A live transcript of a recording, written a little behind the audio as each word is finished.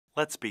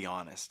Let's be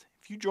honest.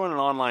 If you join an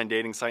online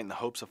dating site in the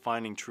hopes of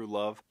finding true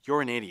love,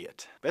 you're an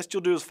idiot. Best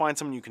you'll do is find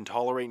someone you can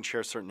tolerate and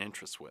share certain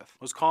interests with.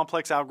 Most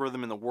complex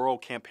algorithm in the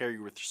world can't pair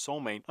you with your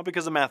soulmate, not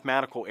because of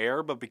mathematical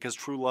error, but because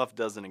true love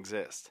doesn't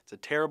exist. It's a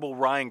terrible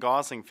Ryan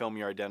Gosling film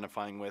you're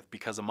identifying with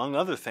because, among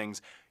other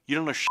things, you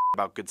don't know shit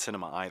about good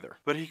cinema either.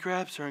 But he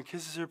grabs her and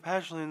kisses her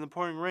passionately in the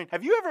pouring rain.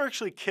 Have you ever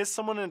actually kissed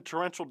someone in a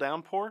torrential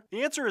downpour?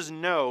 The answer is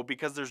no,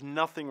 because there's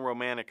nothing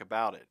romantic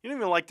about it. You don't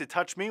even like to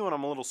touch me when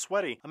I'm a little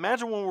sweaty.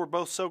 Imagine when we're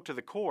both soaked to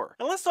the core.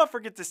 And let's not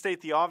forget to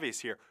state the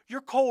obvious here.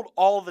 You're cold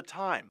all the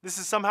time. This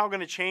is somehow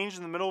going to change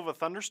in the middle of a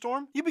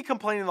thunderstorm? You'd be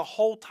complaining the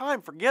whole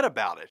time. Forget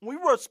about it. When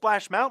we rode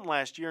Splash Mountain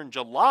last year in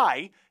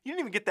July, you didn't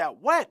even get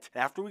that wet.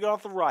 After we got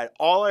off the ride,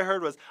 all I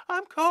heard was,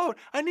 "I'm cold.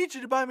 I need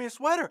you to buy me a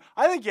sweater.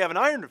 I think you have an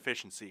iron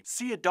deficiency.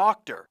 See a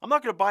doctor." I'm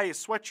not going to buy you a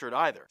sweatshirt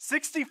either.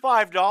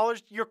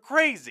 $65? You're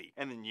crazy.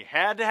 And then you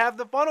had to have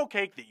the funnel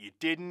cake that you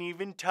didn't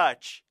even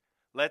touch.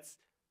 But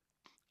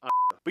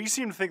you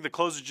seem to think the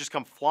clothes would just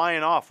come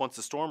flying off once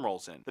the storm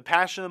rolls in. The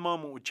passion of the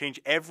moment would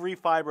change every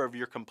fiber of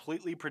your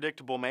completely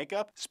predictable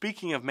makeup.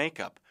 Speaking of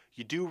makeup,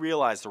 you do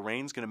realize the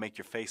rain's gonna make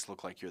your face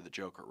look like you're the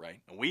Joker,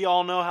 right? And we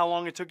all know how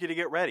long it took you to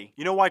get ready.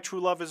 You know why true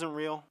love isn't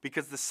real?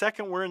 Because the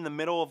second we're in the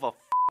middle of a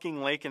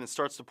fucking lake and it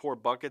starts to pour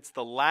buckets,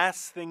 the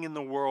last thing in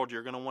the world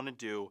you're gonna wanna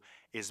do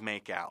is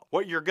make out.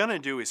 What you're gonna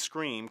do is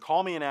scream,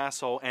 call me an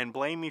asshole, and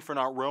blame me for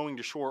not rowing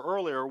to shore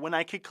earlier when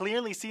I could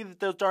clearly see that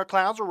those dark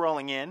clouds were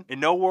rolling in.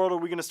 In no world are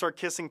we gonna start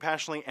kissing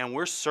passionately, and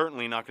we're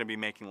certainly not gonna be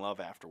making love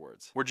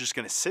afterwards. We're just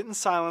gonna sit in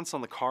silence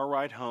on the car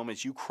ride home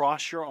as you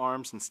cross your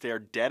arms and stare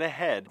dead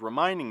ahead,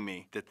 reminding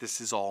me that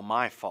this is all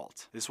my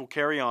fault. This will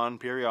carry on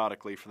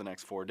periodically for the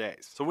next 4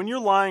 days. So when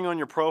you're lying on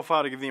your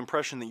profile to give the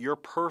impression that you're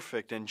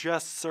perfect and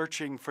just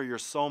searching for your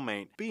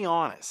soulmate, be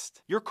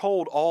honest. You're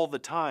cold all the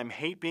time,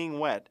 hate being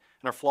wet,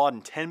 and are flawed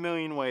in 10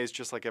 million ways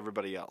just like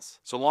everybody else.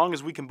 So long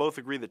as we can both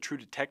agree that True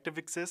Detective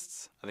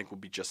exists, I think we'll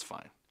be just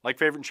fine. Like,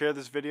 favorite, and share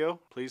this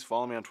video. Please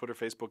follow me on Twitter,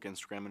 Facebook,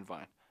 Instagram, and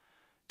Vine.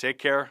 Take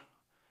care,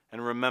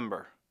 and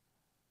remember,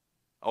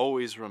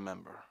 always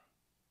remember,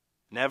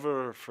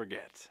 never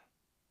forget.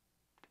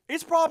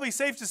 It's probably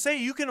safe to say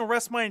you can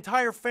arrest my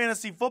entire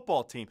fantasy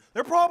football team.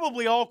 They're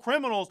probably all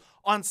criminals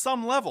on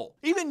some level.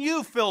 Even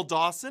you, Phil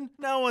Dawson.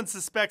 No one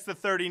suspects the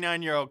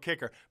 39-year-old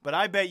kicker, but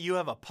I bet you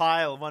have a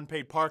pile of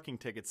unpaid parking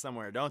tickets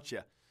somewhere, don't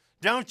you?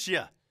 Don't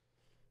you?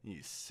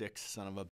 You sick son of a